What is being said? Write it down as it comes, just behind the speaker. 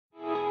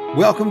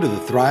Welcome to the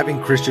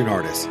Thriving Christian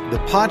Artist, the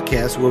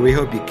podcast where we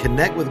hope you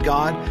connect with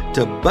God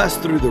to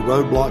bust through the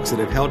roadblocks that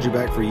have held you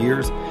back for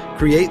years,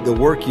 create the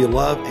work you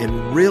love,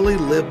 and really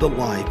live the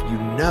life you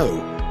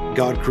know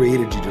God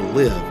created you to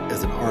live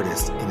as an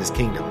artist in His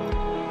kingdom.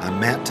 I'm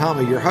Matt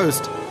Tommy, your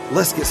host.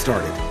 Let's get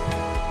started.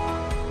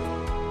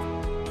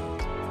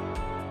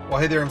 Well,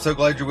 hey there, I'm so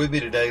glad you're with me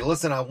today.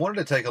 Listen, I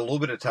wanted to take a little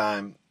bit of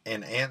time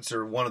and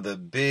answer one of the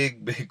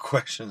big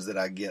questions that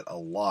I get a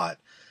lot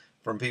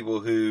from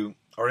people who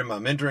are in my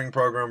mentoring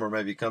program or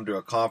maybe come to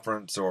a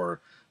conference or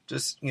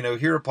just,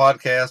 hear a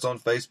podcast on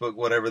Facebook,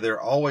 whatever.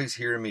 They're always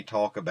hearing me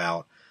talk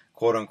about,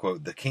 quote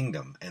unquote, the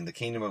kingdom and the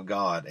kingdom of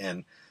God.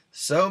 And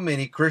so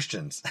many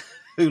Christians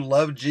who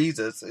love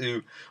Jesus,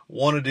 who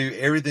want to do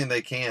everything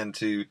they can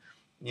to,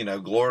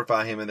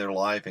 glorify Him in their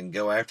life and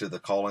go after the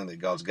calling that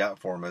God's got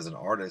for them as an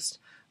artist,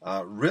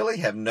 really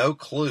have no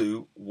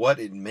clue what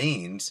it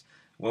means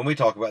when we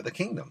talk about the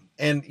kingdom.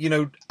 And,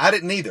 I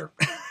didn't either.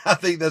 I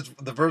think that's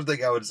the first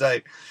thing I would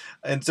say.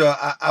 And so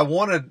I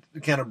want to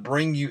kind of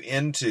bring you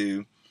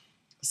into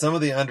some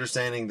of the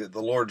understanding that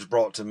the Lord's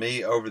brought to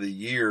me over the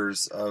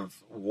years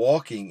of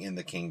walking in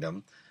the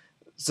kingdom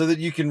so that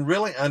you can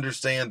really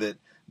understand that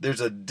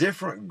there's a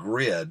different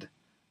grid,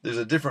 there's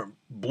a different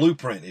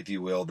blueprint, if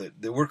you will,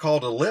 that we're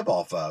called to live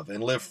off of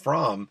and live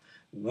from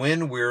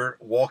when we're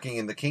walking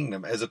in the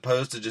kingdom, as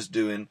opposed to just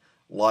doing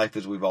life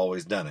as we've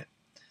always done it.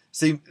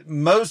 See,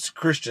 most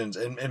Christians,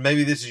 and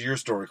maybe this is your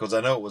story because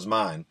I know it was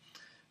mine,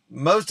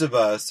 most of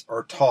us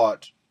are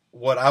taught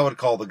what I would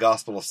call the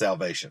gospel of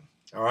salvation,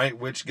 all right,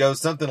 which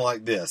goes something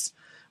like this.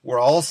 We're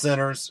all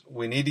sinners.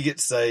 We need to get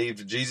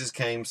saved. Jesus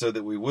came so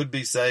that we would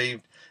be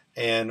saved.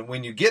 And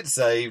when you get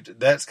saved,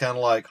 that's kind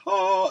of like,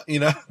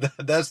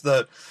 that's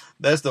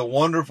the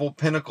wonderful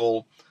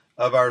pinnacle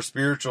of our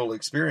spiritual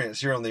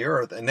experience here on the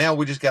earth. And now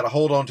we just got to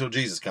hold on till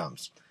Jesus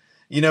comes.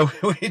 And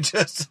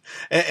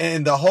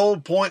the whole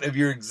point of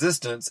your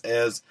existence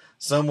as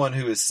someone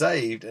who is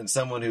saved and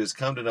someone who has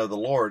come to know the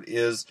Lord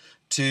is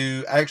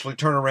to actually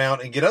turn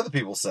around and get other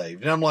people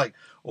saved. And I'm like,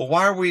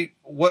 well,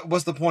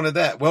 what's the point of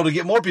that? Well, to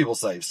get more people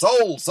saved.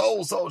 Souls.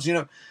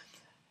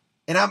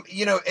 And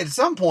at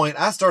some point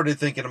I started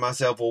thinking to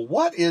myself, well,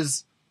 what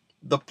is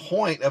the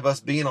point of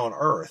us being on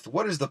earth?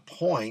 What is the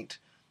point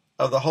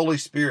of the Holy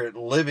Spirit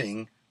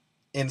living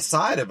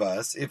inside of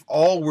us if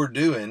all we're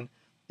doing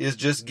is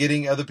just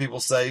getting other people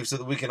saved so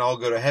that we can all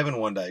go to heaven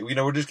one day?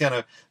 We're just kind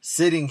of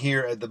sitting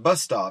here at the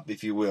bus stop,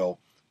 if you will,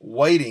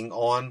 waiting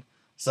on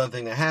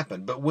something to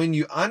happen. But when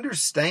you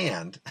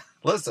understand,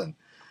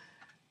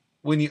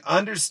 when you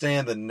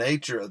understand the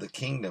nature of the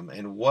kingdom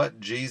and what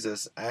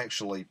Jesus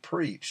actually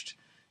preached,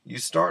 you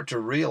start to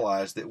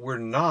realize that we're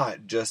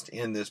not just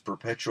in this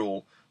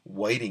perpetual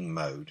waiting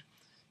mode.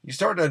 You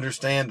start to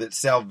understand that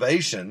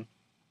salvation,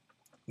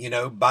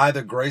 by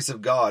the grace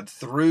of God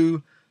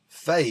through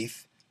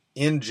faith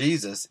in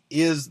Jesus,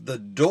 is the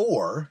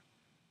door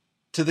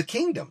to the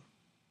kingdom.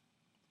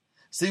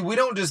 See, we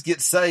don't just get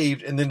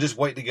saved and then just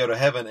wait to go to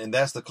heaven, and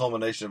that's the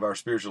culmination of our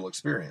spiritual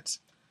experience.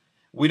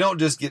 We don't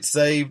just get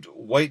saved,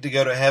 wait to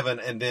go to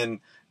heaven, and then,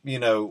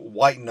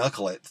 white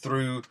knuckle it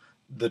through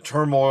the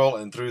turmoil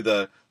and through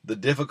the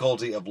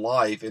difficulty of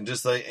life and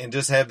just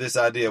have this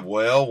idea of,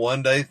 well,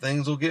 one day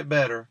things will get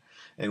better.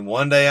 And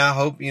one day I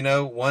hope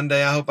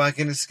I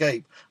can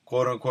escape,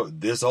 quote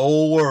unquote, this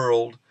old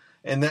world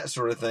and that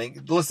sort of thing.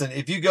 Listen,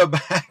 if you go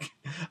back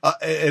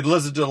and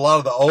listen to a lot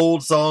of the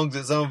old songs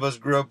that some of us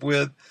grew up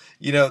with,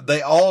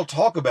 they all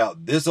talk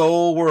about this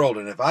old world.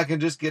 And if I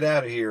can just get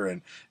out of here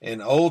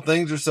and old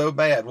things are so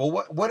bad.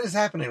 Well, what is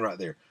happening right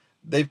there?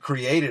 They've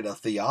created a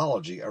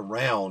theology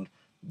around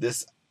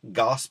this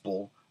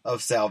gospel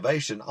of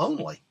salvation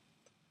only.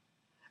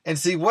 And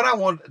see, what I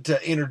want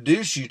to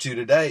introduce you to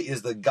today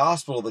is the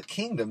gospel of the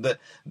kingdom, the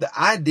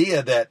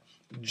idea that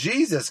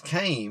Jesus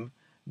came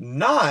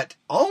not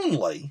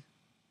only,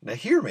 now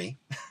hear me,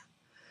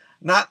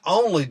 not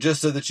only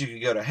just so that you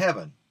could go to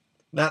heaven,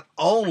 not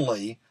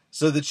only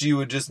so that you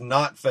would just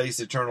not face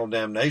eternal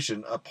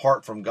damnation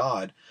apart from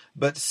God,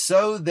 but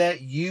so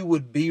that you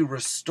would be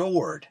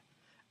restored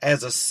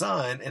as a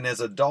son and as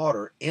a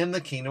daughter in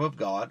the kingdom of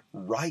God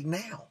right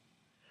now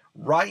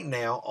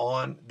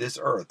on this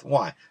earth.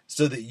 Why?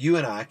 So that you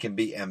and I can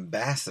be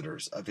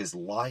ambassadors of His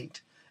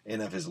light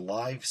and of His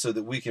life, so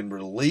that we can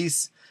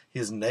release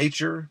His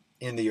nature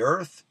in the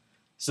earth,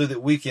 so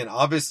that we can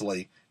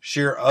obviously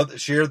share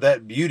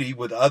that beauty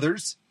with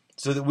others,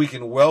 so that we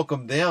can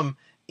welcome them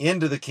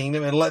into the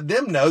kingdom and let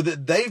them know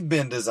that they've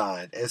been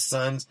designed as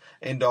sons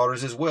and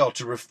daughters as well,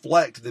 to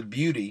reflect the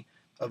beauty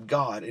of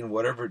God in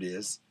whatever it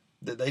is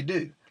that they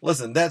do.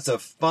 Listen, that's a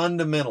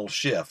fundamental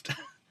shift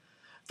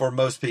for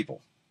most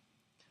people.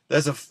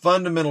 That's a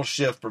fundamental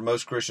shift for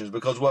most Christians,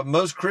 because what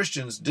most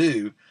Christians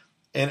do,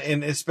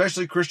 and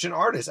especially Christian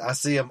artists, I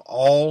see them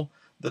all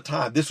the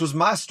time. This was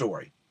my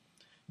story.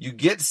 You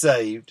get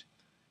saved,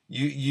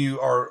 you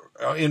are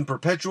in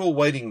perpetual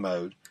waiting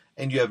mode,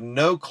 and you have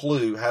no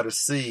clue how to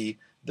see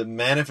the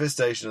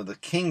manifestation of the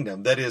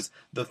kingdom. That is,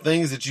 the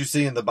things that you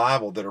see in the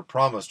Bible that are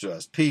promised to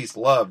us: peace,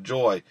 love,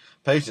 joy,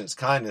 patience,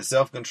 kindness,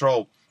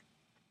 self-control.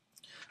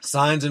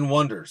 signs and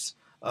wonders,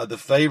 the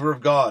favor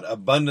of God,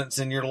 abundance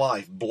in your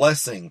life,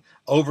 blessing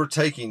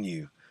overtaking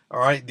you. All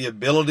right, the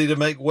ability to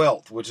make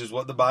wealth, which is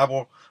what the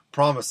Bible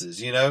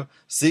promises.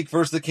 Seek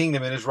first the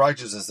kingdom and his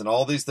righteousness, and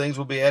all these things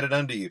will be added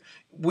unto you.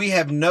 We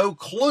have no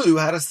clue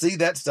how to see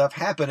that stuff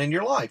happen in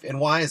your life. And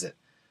why is it?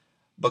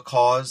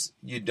 Because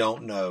you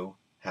don't know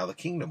how the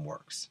kingdom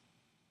works.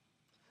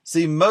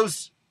 See,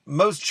 most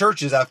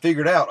churches I've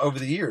figured out over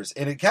the years,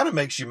 and it kind of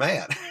makes you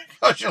mad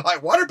because you're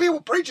like, what are people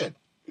preaching?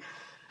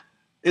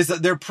 Is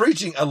that they're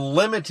preaching a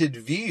limited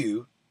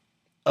view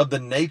of the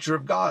nature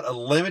of God, a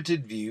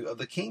limited view of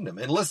the kingdom.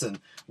 And listen,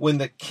 when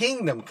the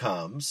kingdom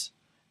comes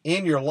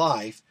in your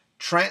life,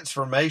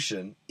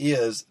 transformation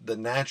is the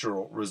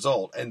natural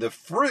result. And the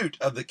fruit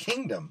of the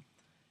kingdom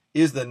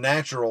is the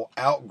natural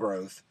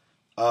outgrowth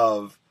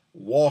of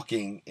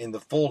walking in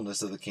the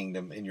fullness of the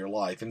kingdom in your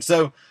life. And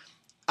so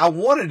I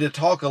wanted to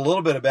talk a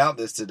little bit about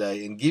this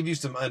today and give you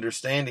some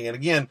understanding. And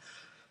again,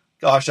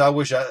 gosh, I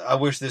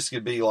wish this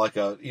could be like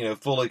a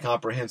fully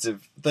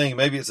comprehensive thing.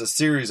 Maybe it's a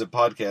series of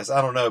podcasts.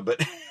 I don't know,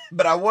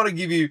 but I want to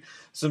give you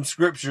some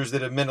scriptures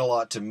that have meant a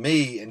lot to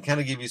me and kind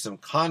of give you some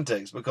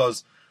context,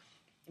 because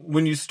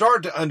when you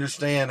start to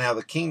understand how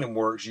the kingdom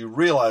works, you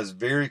realize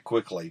very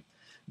quickly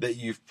that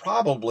you've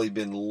probably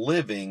been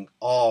living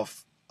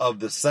off of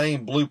the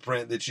same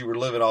blueprint that you were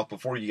living off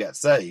before you got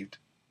saved.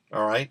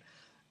 All right,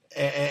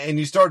 and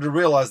you start to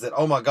realize that,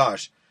 oh my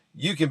gosh,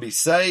 you can be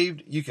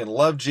saved, you can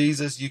love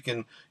Jesus, you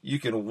can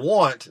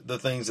want the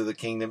things of the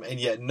kingdom,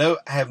 and yet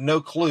have no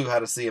clue how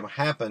to see them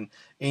happen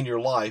in your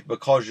life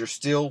because you're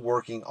still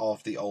working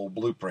off the old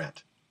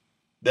blueprint.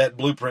 That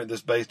blueprint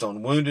that's based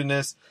on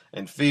woundedness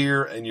and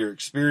fear and your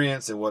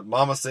experience and what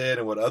mama said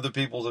and what other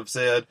people have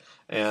said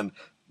and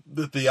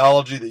the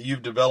theology that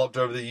you've developed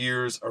over the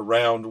years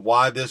around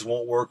why this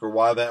won't work or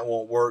why that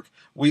won't work.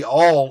 We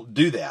all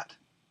do that.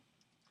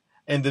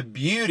 And the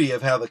beauty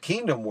of how the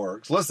kingdom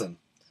works, listen,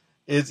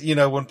 is,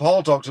 when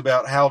Paul talks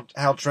about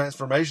how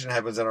transformation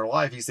happens in our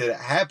life, he said it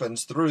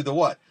happens through the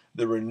what?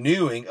 The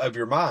renewing of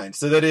your mind.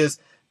 So that is,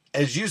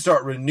 as you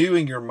start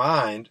renewing your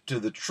mind to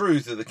the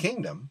truth of the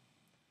kingdom,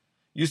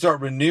 you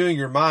start renewing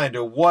your mind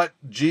to what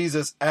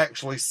Jesus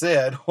actually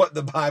said, what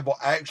the Bible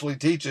actually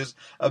teaches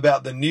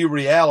about the new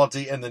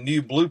reality and the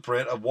new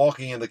blueprint of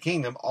walking in the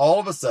kingdom, all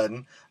of a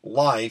sudden,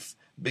 life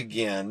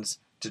begins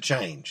to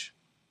change.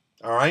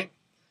 All right?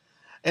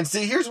 And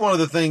see, here's one of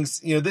the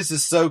things, this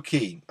is so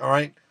key. All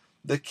right?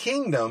 The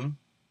kingdom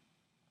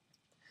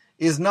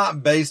is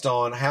not based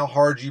on how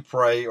hard you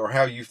pray or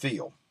how you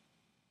feel.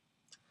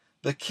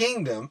 The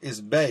kingdom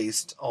is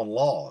based on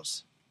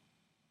laws.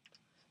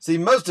 See,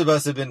 most of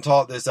us have been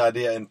taught this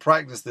idea and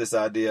practiced this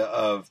idea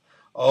of,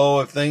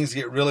 if things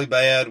get really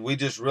bad, we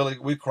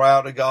cry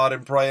out to God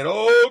and pray, and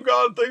oh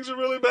God, things are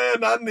really bad,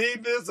 and I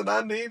need this and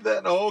I need that,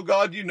 and oh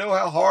God, you know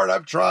how hard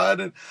I've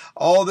tried, and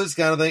all this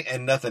kind of thing,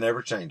 and nothing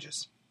ever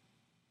changes.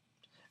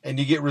 And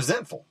you get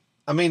resentful.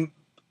 I mean,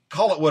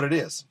 call it what it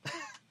is.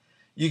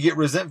 You get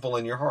resentful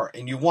in your heart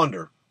and you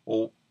wonder,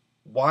 well,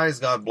 why is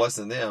God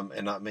blessing them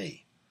and not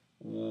me?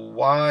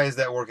 Why is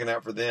that working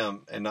out for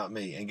them and not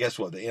me? And guess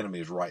what? The enemy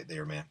is right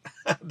there, man.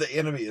 The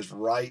enemy is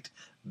right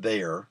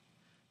there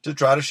to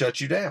try to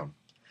shut you down.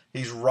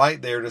 He's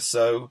right there to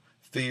sow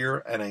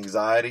fear and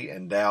anxiety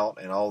and doubt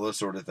and all those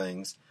sort of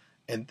things.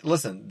 And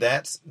listen,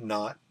 that's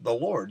not the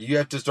Lord. You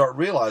have to start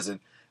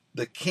realizing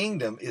the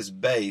kingdom is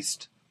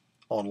based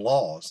on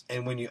laws.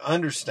 And when you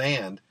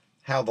understand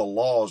how the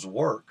laws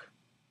work,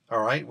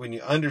 all right, when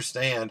you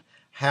understand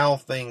how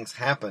things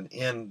happen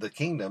in the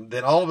kingdom,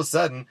 then all of a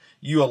sudden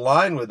you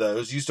align with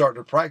those, you start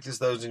to practice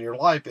those in your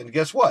life, and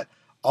guess what?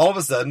 All of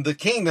a sudden the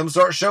kingdom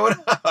starts showing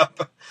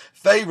up.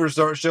 Favor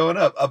starts showing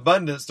up.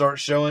 Abundance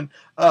starts showing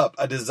up.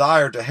 A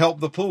desire to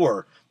help the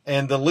poor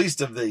and the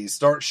least of these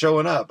starts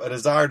showing up. A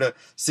desire to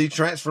see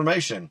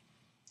transformation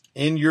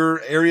in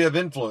your area of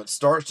influence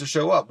starts to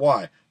show up.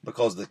 Why?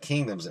 Because the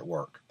kingdom's at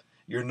work.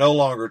 You're no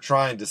longer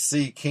trying to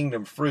see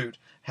kingdom fruit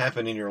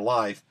happen in your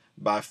life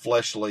by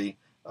fleshly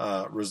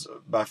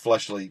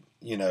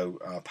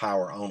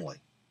power only.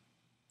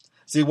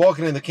 See,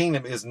 walking in the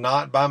kingdom is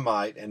not by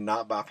might and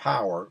not by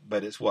power,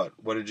 but it's what?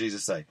 What did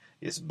Jesus say?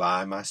 It's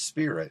by my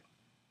Spirit,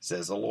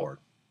 says the Lord.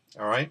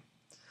 All right?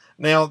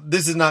 Now,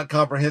 this is not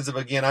comprehensive.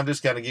 Again, I'm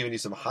just kind of giving you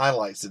some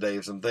highlights today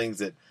of some things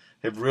that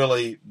have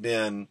really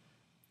been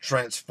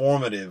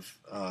transformative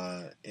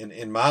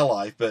in my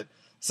life, but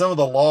some of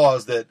the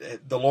laws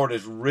that the Lord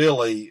has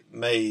really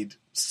made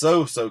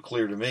so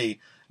clear to me.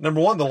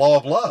 Number one, the law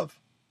of love.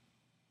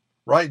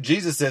 Right?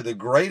 Jesus said the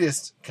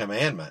greatest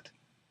commandment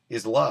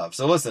is love.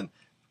 So listen,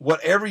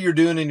 whatever you're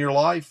doing in your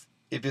life,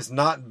 if it's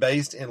not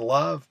based in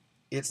love,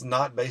 it's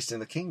not based in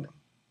the kingdom.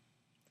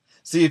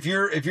 See, if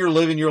you're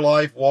living your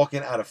life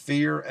walking out of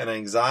fear and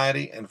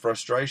anxiety and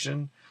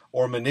frustration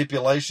or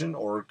manipulation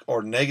or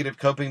negative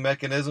coping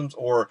mechanisms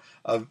or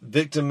a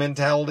victim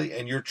mentality,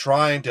 and you're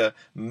trying to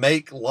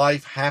make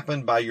life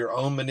happen by your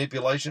own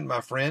manipulation,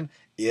 my friend,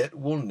 it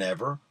will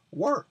never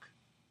work.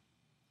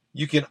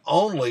 You can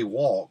only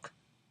walk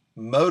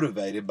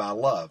motivated by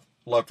love.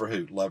 Love for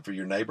who? Love for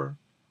your neighbor,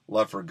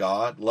 love for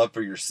God, love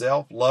for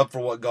yourself, love for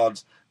what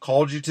God's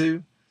called you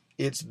to.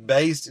 It's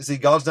based, see,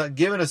 God's not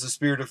given us a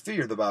spirit of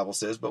fear, the Bible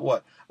says, but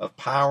what? Of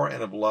power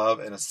and of love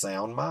and a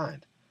sound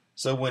mind.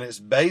 So when it's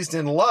based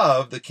in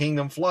love, the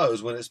kingdom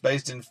flows. When it's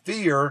based in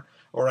fear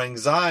or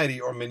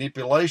anxiety or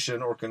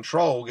manipulation or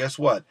control, guess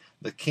what?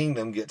 The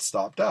kingdom gets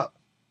stopped up.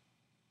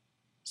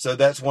 So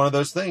that's one of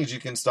those things you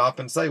can stop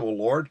and say, well,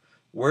 Lord,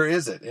 where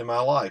is it in my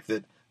life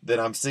that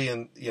I'm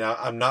seeing,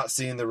 I'm not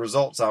seeing the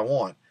results I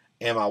want?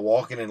 Am I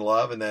walking in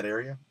love in that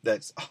area?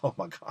 That's, oh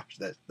my gosh,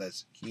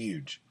 that's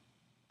huge.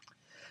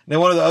 Now,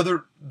 one of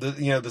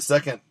the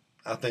second,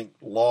 I think,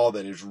 law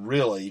that has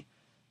really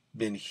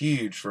been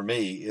huge for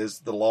me is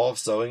the law of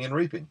sowing and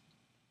reaping.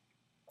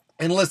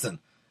 And listen,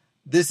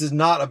 this is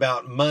not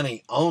about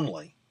money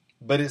only,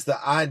 but it's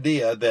the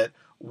idea that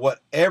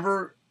let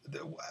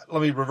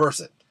me reverse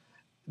it.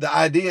 The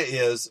idea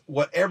is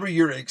whatever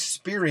you're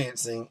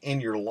experiencing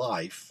in your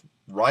life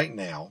right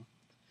now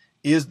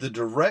is the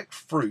direct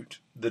fruit,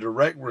 the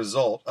direct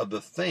result of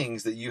the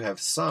things that you have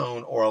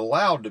sown or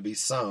allowed to be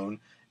sown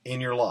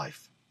in your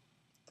life.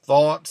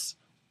 Thoughts,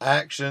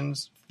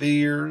 actions,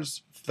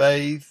 fears,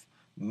 faith,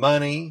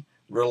 money,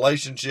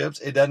 relationships,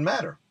 it doesn't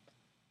matter.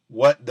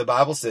 What the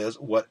Bible says,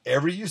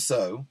 whatever you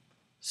sow,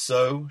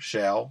 so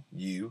shall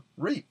you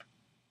reap.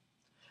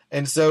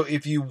 And so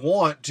if you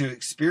want to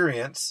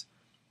experience,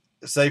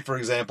 say, for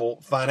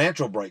example,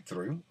 financial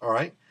breakthrough, all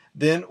right,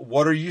 then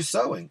what are you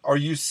sowing? Are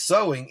you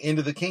sowing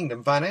into the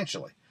kingdom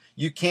financially?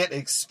 You can't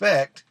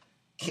expect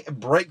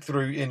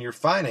breakthrough in your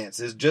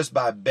finances just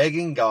by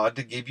begging God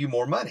to give you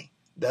more money.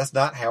 That's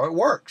not how it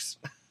works.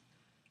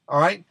 All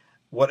right?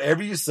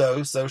 Whatever you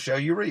sow, so shall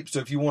you reap. So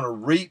if you want to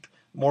reap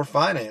more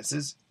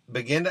finances,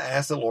 begin to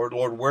ask the Lord,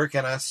 where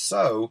can I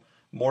sow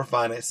more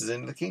finances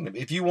into the kingdom?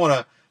 If you want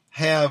to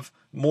have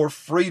more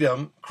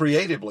freedom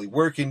creatively,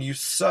 where can you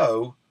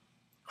sow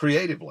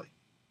creatively?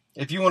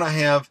 If you want to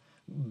have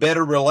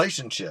better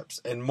relationships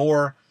and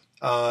more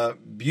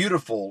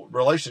beautiful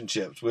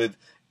relationships with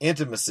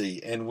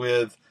intimacy and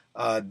with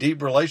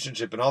deep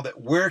relationship and all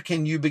that, where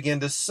can you begin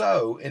to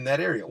sow in that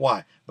area?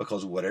 Why?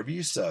 Because whatever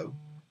you sow,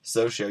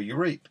 so shall you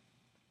reap.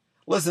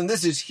 Listen,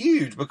 this is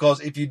huge,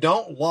 because if you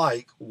don't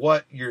like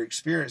what you're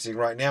experiencing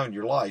right now in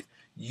your life,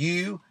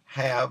 you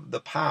have the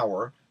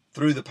power,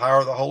 through the power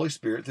of the Holy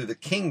Spirit, through the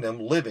kingdom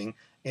living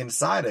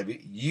inside of you,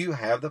 you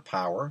have the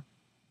power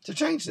to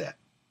change that.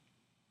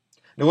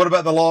 Now, what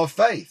about the law of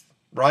faith,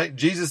 right?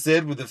 Jesus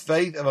said, with the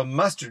faith of a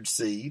mustard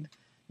seed,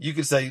 you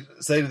could say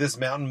to this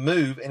mountain,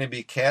 move, and it'd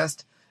be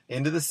cast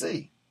into the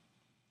sea.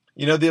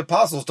 The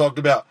apostles talked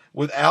about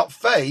without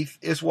faith,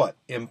 it's what?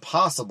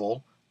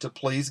 Impossible to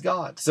please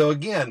God. So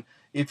again,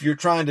 if you're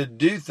trying to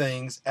do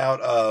things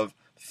out of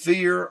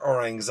fear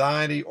or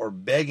anxiety or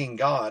begging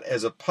God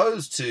as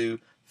opposed to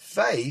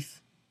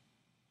faith,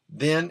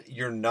 then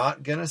you're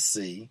not going to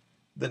see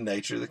the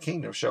nature of the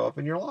kingdom show up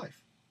in your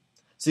life.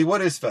 See,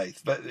 what is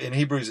faith? But in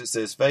Hebrews it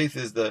says faith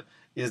is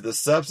the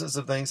substance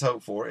of things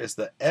hoped for. It's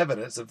the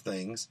evidence of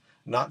things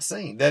not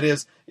seen. That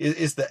is,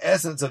 it's the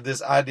essence of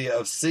this idea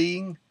of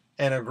seeing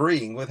and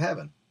agreeing with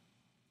heaven.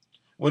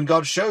 When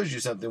God shows you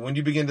something, when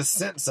you begin to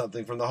sense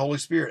something from the Holy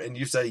Spirit and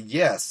you say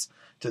yes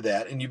to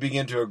that and you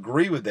begin to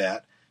agree with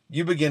that,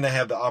 you begin to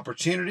have the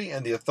opportunity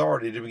and the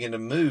authority to begin to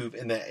move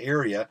in that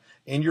area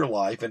in your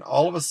life. And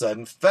all of a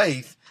sudden,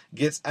 faith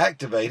gets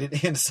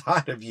activated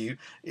inside of you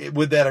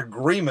with that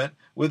agreement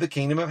with the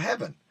kingdom of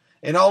heaven.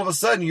 And all of a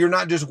sudden, you're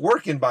not just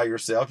working by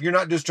yourself. You're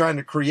not just trying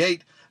to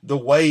create the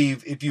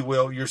wave, if you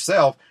will,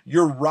 yourself.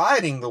 You're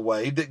riding the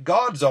wave that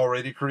God's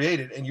already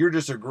created, and you're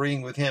just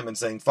agreeing with him and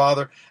saying,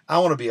 Father, I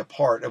want to be a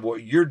part of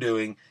what you're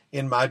doing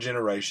in my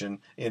generation,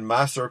 in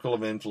my circle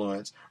of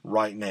influence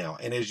right now.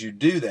 And as you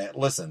do that,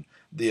 listen,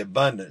 the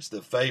abundance,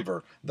 the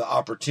favor, the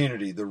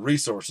opportunity, the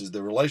resources,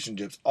 the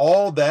relationships,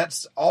 all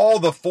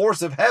the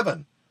force of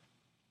heaven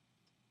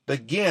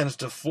begins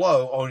to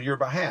flow on your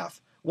behalf.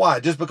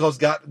 Why? Just because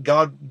God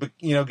got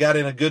in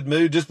a good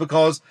mood? Just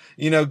because,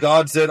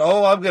 God said,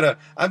 I'm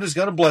just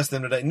going to bless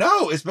them today?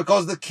 No, it's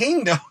because the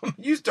kingdom,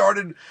 you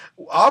started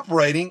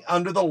operating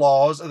under the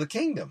laws of the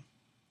kingdom.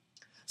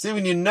 See,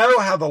 when you know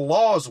how the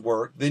laws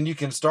work, then you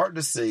can start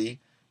to see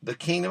the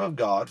kingdom of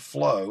God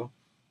flow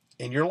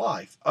in your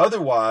life.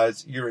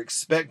 Otherwise, you're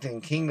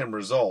expecting kingdom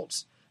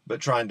results,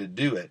 but trying to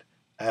do it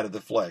out of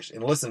the flesh.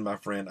 And listen, my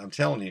friend, I'm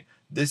telling you,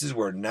 this is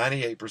where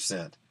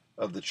 98%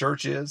 of the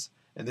church is.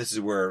 And this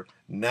is where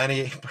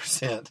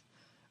 98%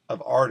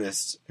 of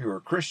artists who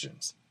are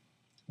Christians,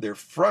 they're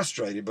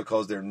frustrated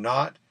because they're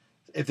not,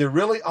 if they're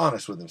really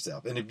honest with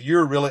themselves, and if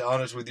you're really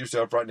honest with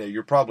yourself right now,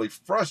 you're probably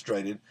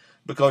frustrated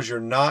because you're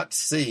not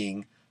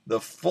seeing the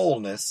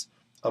fullness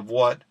of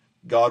what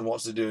God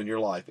wants to do in your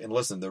life. And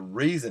listen, the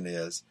reason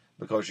is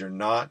because you're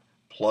not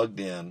plugged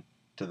in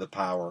to the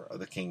power of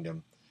the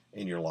kingdom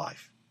in your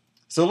life.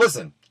 So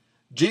listen,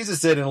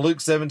 Jesus said in Luke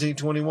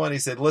 17:21, he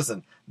said,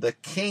 listen, the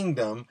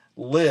kingdom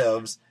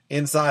lives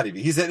inside of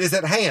you. He said, it's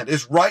at hand.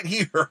 It's right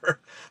here.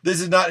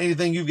 This is not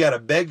anything you've got to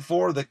beg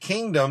for. The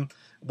kingdom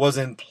was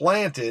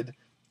implanted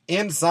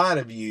inside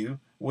of you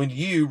when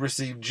you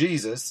received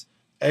Jesus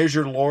as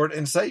your Lord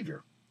and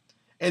Savior.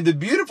 And the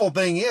beautiful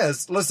thing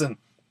is, listen,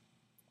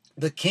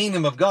 the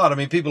kingdom of God, I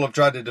mean, people have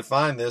tried to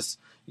define this,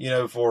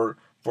 for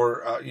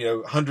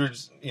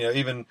hundreds,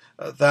 even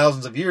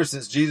thousands of years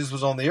since Jesus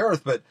was on the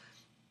earth. But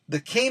the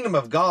kingdom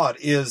of God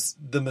is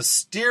the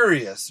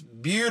mysterious,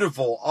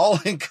 beautiful,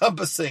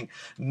 all-encompassing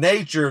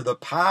nature, the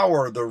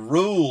power, the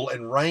rule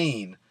and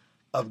reign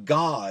of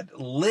God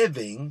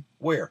living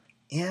where?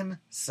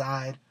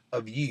 Inside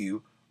of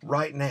you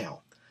right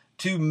now,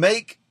 to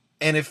make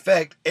and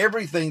effect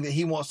everything that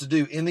he wants to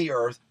do in the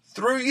earth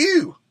through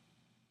you.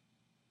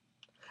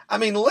 I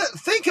mean,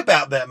 think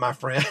about that, my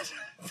friend.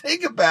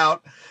 Think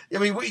about,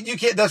 you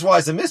can't, that's why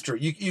it's a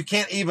mystery. You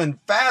can't even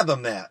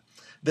fathom that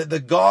the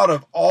God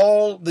of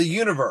all the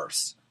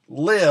universe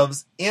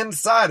lives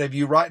inside of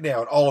you right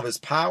now, and all of his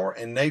power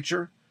and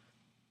nature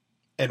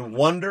and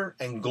wonder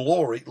and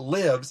glory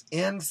lives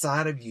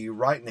inside of you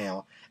right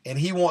now. And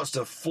he wants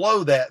to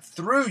flow that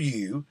through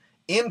you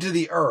into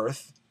the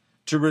earth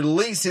to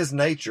release his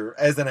nature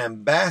as an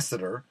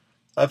ambassador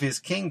of his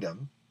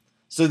kingdom,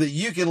 so that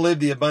you can live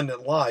the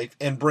abundant life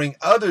and bring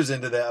others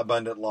into that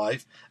abundant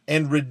life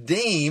and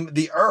redeem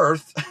the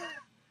earth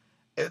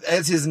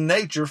as his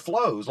nature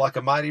flows like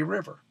a mighty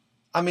river.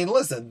 I mean,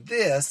 listen,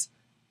 this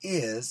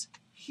is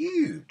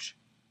huge.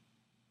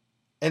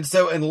 And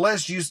so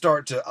unless you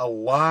start to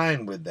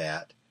align with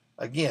that,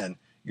 again,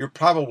 you're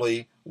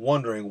probably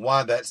wondering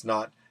why that's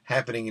not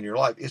happening in your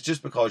life. It's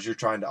just because you're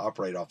trying to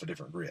operate off a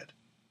different grid.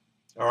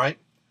 All right?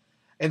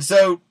 And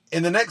so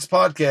in the next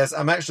podcast,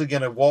 I'm actually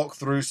going to walk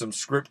through some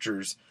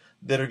scriptures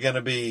that are going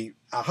to be,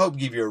 I hope,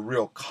 give you a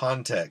real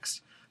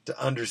context to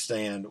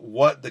understand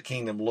what the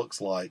kingdom looks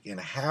like and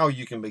how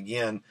you can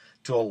begin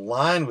to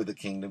align with the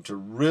kingdom to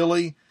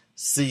really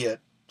see it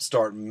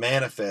start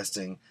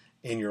manifesting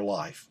in your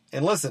life.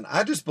 And listen,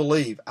 I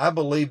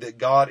believe that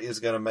God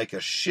is going to make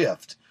a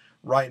shift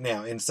right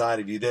now inside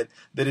of you, that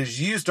as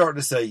you start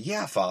to say,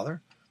 yeah,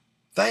 Father,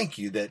 thank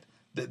you that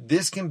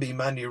this can be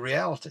my new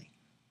reality.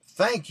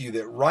 Thank you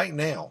that right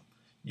now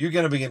you're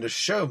going to begin to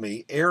show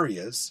me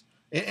areas.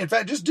 In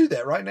fact, just do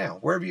that right now,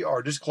 wherever you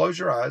are. Just close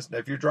your eyes. Now,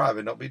 if you're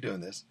driving, don't be doing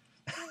this.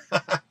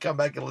 Come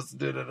back and listen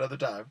to it another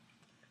time.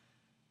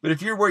 But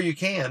if you're where you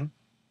can,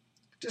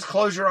 just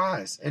close your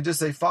eyes and just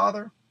say,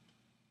 Father,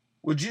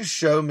 would you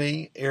show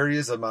me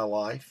areas of my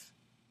life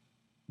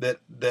that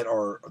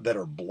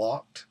are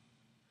blocked?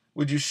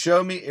 Would you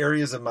show me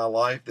areas of my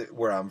life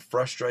where I'm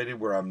frustrated,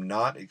 where I'm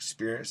not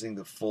experiencing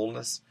the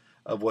fullness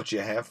of what you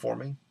have for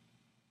me?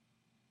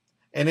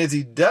 And as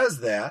he does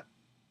that,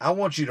 I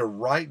want you to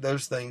write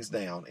those things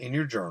down in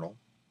your journal.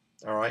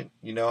 All right?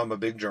 You know I'm a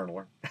big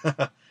journaler.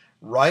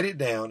 Write it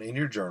down in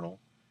your journal.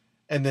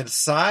 And then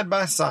side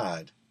by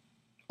side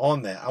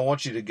on that, I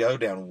want you to go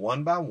down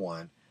one by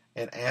one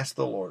and ask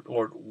the Lord,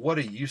 Lord, what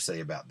do you say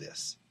about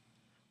this?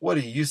 What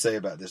do you say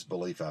about this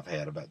belief I've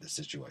had about this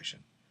situation?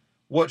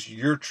 What's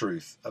your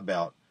truth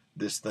about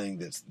this thing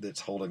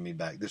that's holding me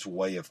back, this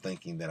way of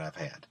thinking that I've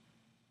had?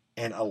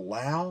 And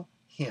allow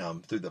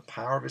him, through the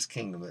power of his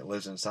kingdom that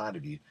lives inside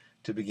of you,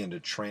 to begin to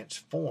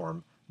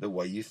transform the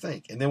way you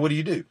think. And then what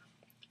do?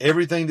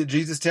 Everything that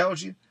Jesus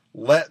tells you,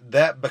 let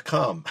that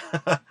become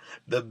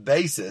the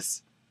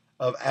basis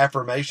of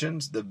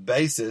affirmations, the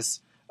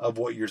basis of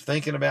what you're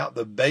thinking about,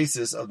 the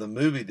basis of the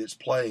movie that's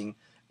playing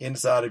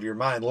inside of your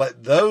mind.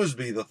 Let those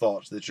be the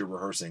thoughts that you're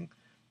rehearsing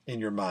in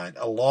your mind,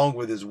 along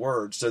with his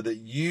word, so that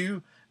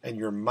you and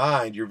your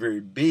mind, your very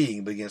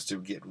being, begins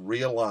to get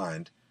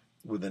realigned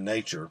with the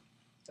nature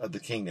of the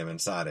kingdom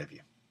inside of you.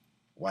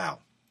 Wow.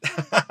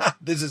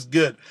 This is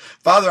good.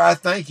 Father, I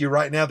thank you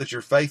right now that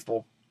you're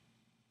faithful.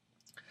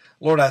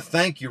 Lord, I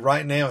thank you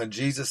right now in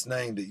Jesus'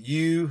 name that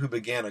you who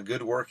began a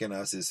good work in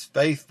us is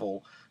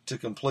faithful to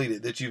complete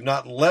it, that you've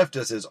not left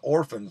us as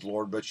orphans,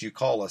 Lord, but you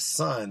call us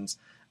sons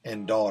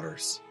and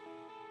daughters.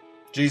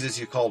 Jesus,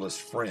 you called us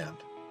friend.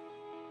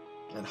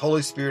 And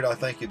Holy Spirit, I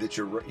thank you that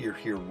you're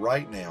here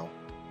right now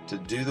to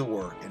do the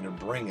work and to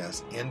bring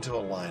us into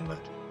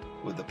alignment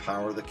with the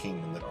power of the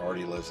kingdom that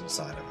already lives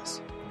inside of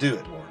us. Do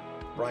it, Lord,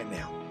 right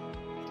now.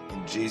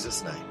 In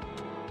Jesus' name,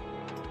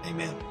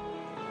 amen.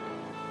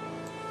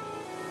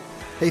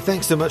 Hey,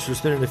 thanks so much for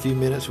spending a few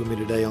minutes with me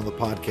today on the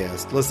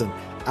podcast. Listen,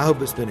 I hope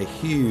it's been a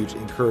huge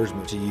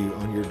encouragement to you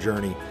on your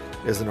journey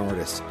as an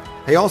artist.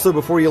 Hey, also,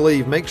 before you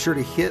leave, make sure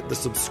to hit the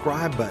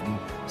subscribe button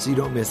so you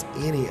don't miss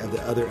any of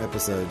the other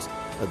episodes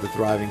of the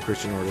Thriving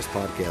Christian Artist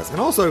podcast. And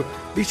also,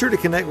 be sure to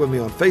connect with me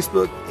on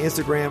Facebook,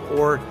 Instagram,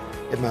 or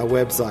at my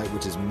website,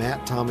 which is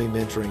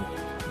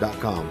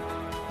matttommeymentoring.com.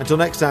 Until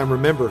next time,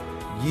 remember,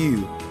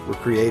 you were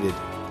created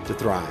to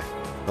thrive.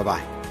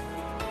 Bye-bye.